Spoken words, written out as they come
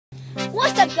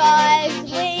What's up, guys?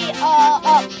 We are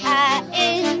up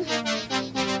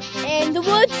in the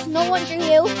woods, not Wandering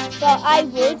Hill, but I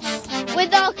woods,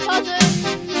 with our cousins,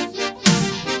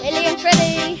 Lily and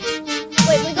Freddie.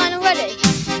 Wait, we're going already?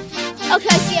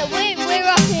 Okay, so yeah, we're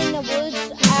up in the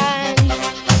woods, and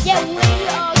yeah, we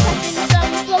are catching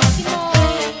some Pokemon.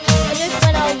 I just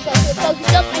went out and got to a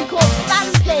Pokestop and caught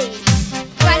Stampede.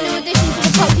 Brand new addition to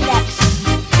the Pokédex.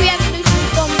 Pre-evolution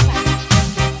Bomb Pack.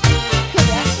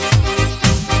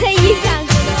 Hey, you can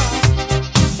do that.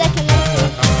 Second level.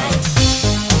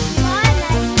 My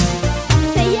name.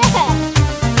 So yeah,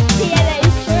 that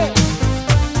is true.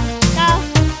 Now,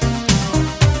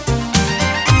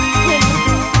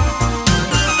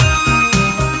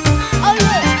 oh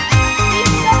look,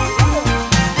 he's so cool.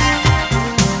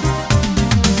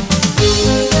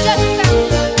 Just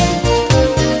found it.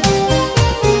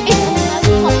 It's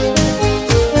another hot.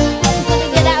 I'm gonna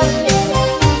get out of it.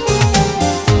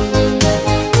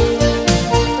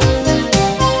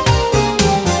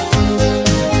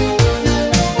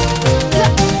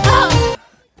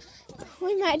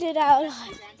 We made it out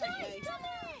alive.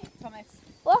 Thomas,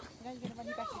 What? you know you're going to run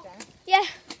your battery down? Yeah.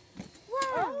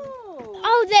 Wow.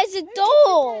 Oh, there's a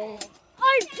door.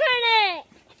 Open it!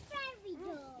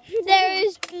 There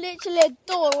is literally a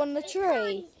door on the tree. Are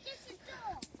you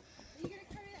going to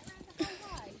carry that round the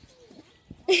whole way?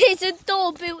 It's a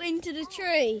door built into the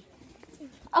tree.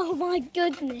 Oh my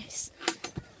goodness.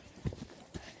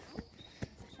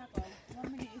 Struggle.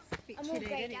 1 minute it's a bit I'm all chilly,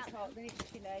 greyed then it's out. hot, then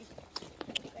it's chilly.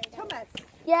 Thomas,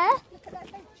 Yeah? look at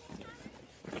that bench.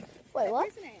 Wait, what?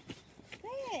 Isn't it?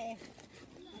 There.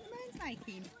 What the man's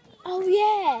making. Oh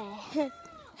yeah.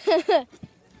 They're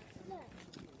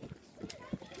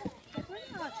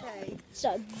brilliant, Archie. So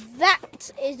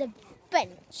that is a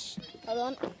bench. Hold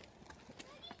on.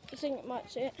 I think it might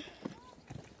see it.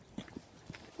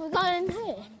 We're going in here.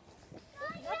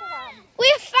 Another one. We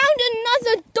have found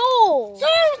another door.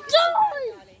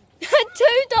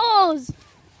 Two doors.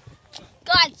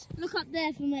 Guys, look up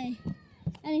there for me.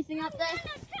 Anything up there?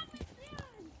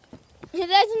 Yeah,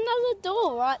 there's another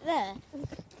door right there.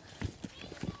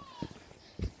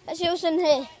 Let's see what's in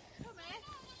here.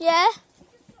 Yeah?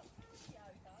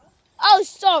 Oh,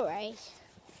 sorry.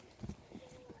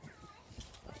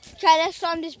 Okay, let's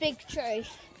climb this big tree.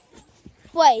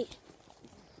 Wait.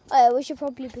 Oh, yeah, we should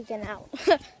probably be getting out.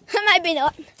 Maybe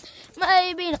not.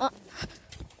 Maybe not.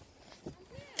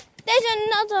 There's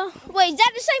another. Wait, is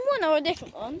that the same one or a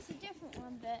different one? It's a different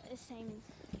one, but the same.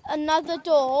 Another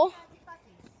door,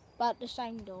 but the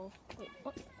same door. Wait,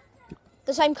 what?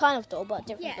 The same kind of door, but a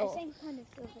different Yeah, door. the same kind of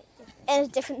feel, but different. In a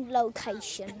different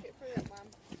location.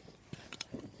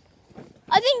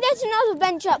 I think there's another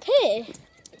bench up here.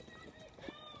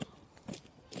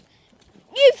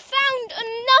 You found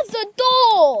another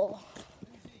door.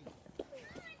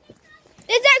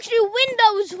 There's actually a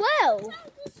window as well.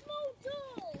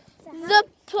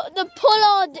 The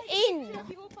Pollard Inn.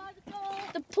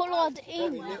 The Pollard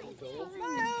Inn.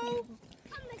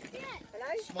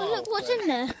 Oh, look what's in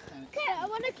there. Okay, I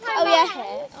want to climb Oh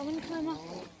yeah. I want to climb up.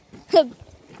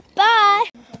 Bye.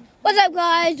 What's up,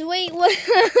 guys?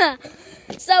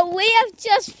 So we have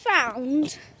just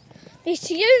found this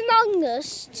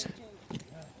humongous,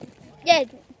 yeah,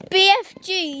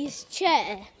 BFG's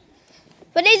chair,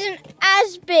 but it isn't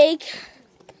as big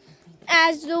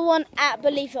as the one at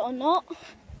Believe It or Not.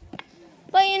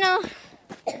 But you know,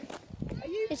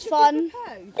 it's fun.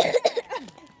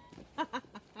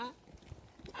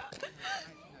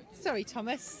 Sorry,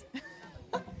 Thomas.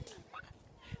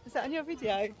 Is that on your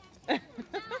video?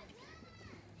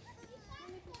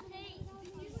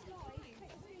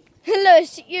 Hello,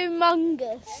 it's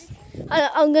humongous.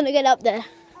 I'm gonna get up there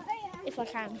if I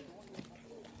can.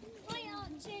 Hi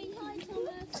Archie, hi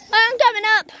Thomas. I'm coming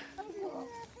up.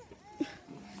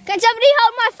 Can somebody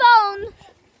hold my phone?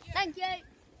 Thank you.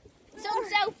 It's on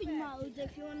selfie mode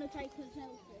if you want to take a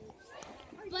selfie.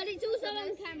 But it's also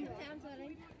on camera.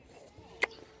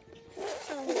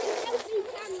 Selfie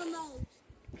camera mode.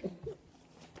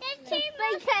 Be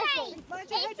careful. Mind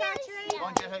your head, Archie.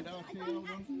 Mind your head, Archie. Hold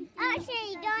on.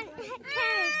 Archie, don't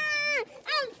turn.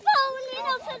 I'm falling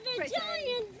off of the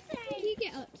giant thing. You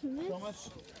get up to me. Thomas,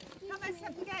 Thomas,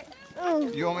 have to get.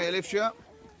 you want me to lift you up?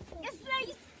 Yes,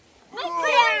 please. I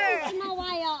climbed my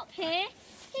way up here.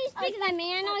 He's bigger than me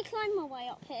and I climbed my way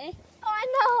up here. I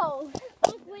know. I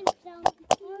went down. I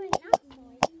went that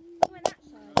side. I went that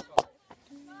side.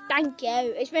 Thank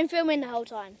you. It's been filming the whole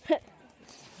time.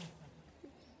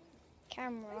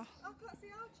 Camera. I can't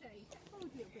see Archie. Step forward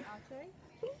a little bit,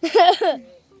 Archie.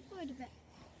 Forward a bit.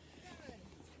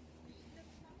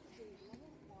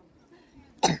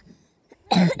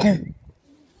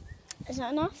 Is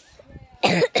that enough?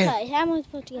 Okay, how am I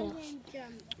supposed to get off?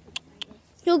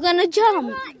 You're gonna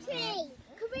jump.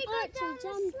 Can we go down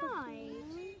the slide?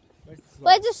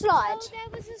 Where's the slide? Oh, there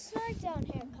was a slide down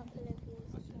here a couple of years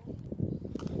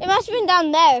ago. It must have been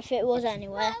down there if it was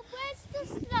anywhere. Where's the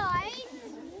slide?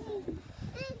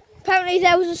 Apparently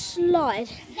there was a slide.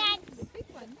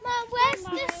 Mum, where's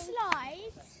the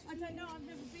slide? I don't know, I've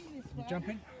never been this way. You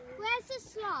jumping? Where's the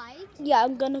slide? Yeah,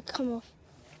 I'm gonna come off.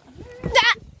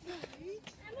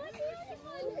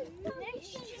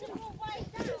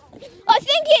 I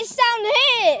think it's down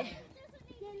here.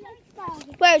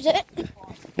 Where is it?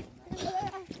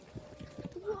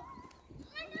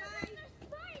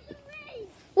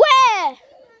 Where?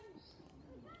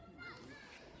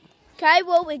 Okay,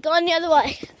 well, we're going the other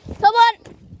way. Come on.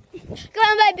 Come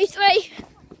on, baby, 3.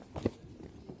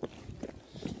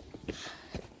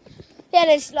 Yeah,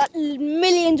 there's like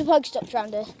millions of Pokestops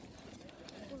around here.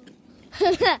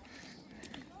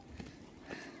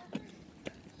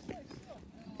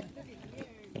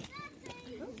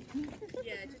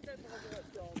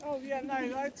 Oh yeah, no,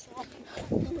 that's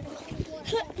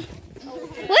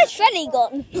Where's Freddy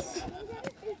gone?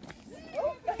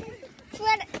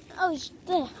 Freddy. Oh, he's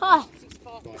there. Hi.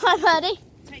 Hi, Birdie.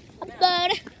 Hi,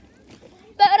 Birdie.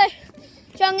 Birdie.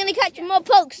 So I'm going to catch more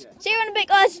pokes. See you in a bit,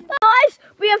 guys. Guys,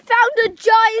 we have found a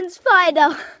giant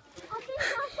spider.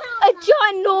 A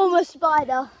ginormous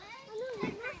spider.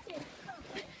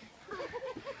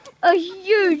 A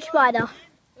huge spider.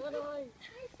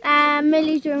 And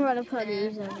Millie's doing roller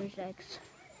putties over his legs.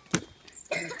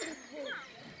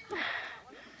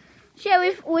 So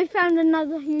yeah, we found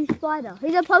another huge spider.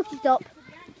 He's a Pokestop.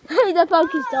 He's a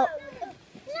Pokestop.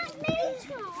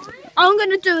 I'm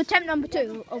gonna do attempt number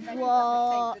 2 of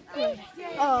what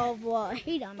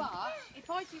he done.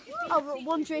 Over at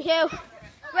One Tree Hill.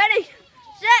 Ready,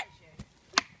 set.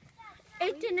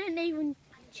 It didn't even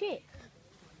chip.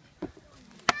 What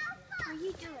are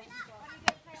you doing?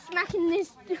 Smacking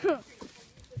this.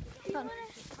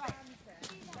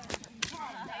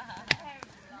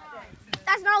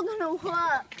 That's not gonna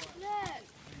work.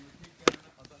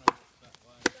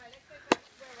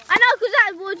 I know, because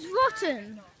that wood's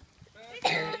rotten.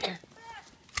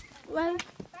 Well,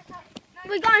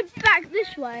 we're going back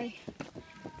this way.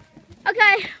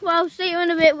 Okay, well, see you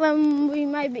in a bit when we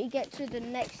maybe get to the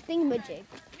next thingamajig.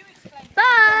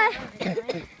 Bye!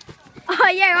 Oh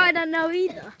yeah, I don't know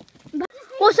either.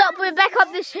 What's up? We're back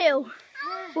up this hill.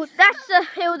 Well, that's the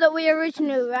hill that we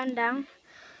originally ran down.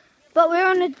 But we're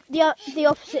on the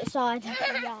opposite side.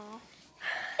 Yeah.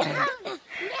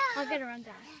 I'm gonna run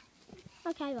down.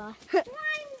 Okay, bye.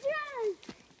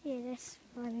 Yeah, let's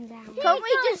run down. Can't we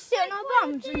just sit on our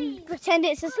bums and pretend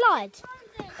it's a slide?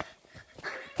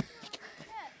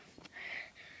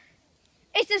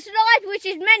 It's a slide which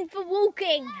is meant for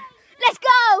walking. Let's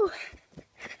go!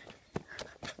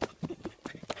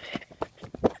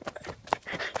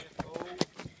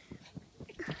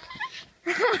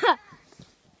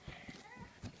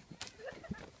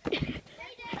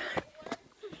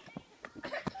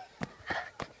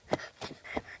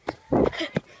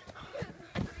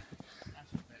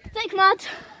 Thick mud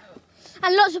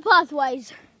and lots of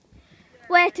pathways.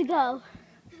 Where to go?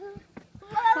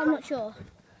 I'm not sure.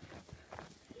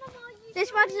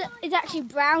 This mud is actually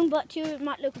brown, but to you it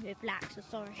might look a bit black, so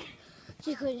sorry.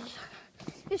 Because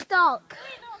it's dark.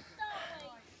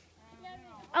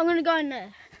 I'm going to go in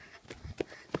there.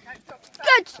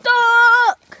 Get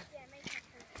stuck!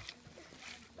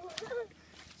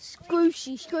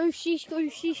 Squishy, squishy,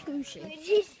 squishy, squishy.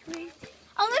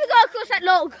 I'm going to go across that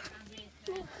log.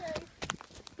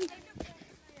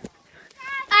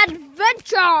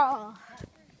 Adventure!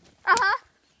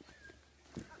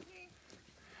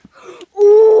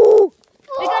 Ooh!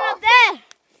 We're going up there!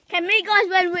 Okay, meet guys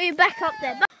when we're back up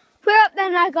there. But we're up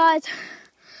there now, guys.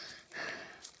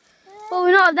 Well,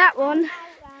 we're not up that one.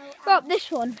 We're up this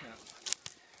one.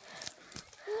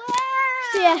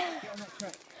 So yeah.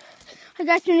 I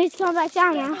guess we need to come back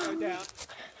down now.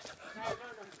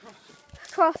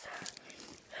 Cross.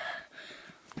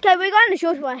 Okay, we're going the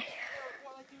short way.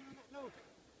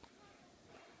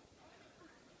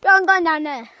 I'm going down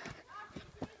there.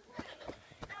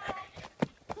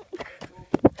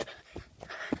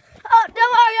 Oh,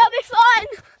 don't worry, I'll be fine.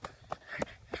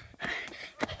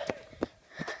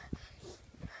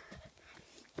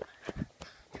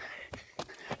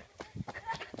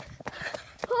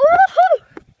 Woohoo!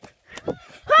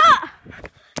 Ha!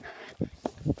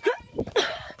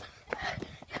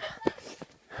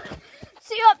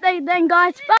 See you up there then,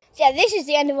 guys. Bye. So yeah, this is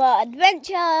the end of our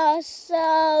adventure.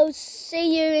 So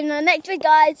see you in the next video,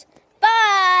 guys.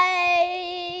 Bye.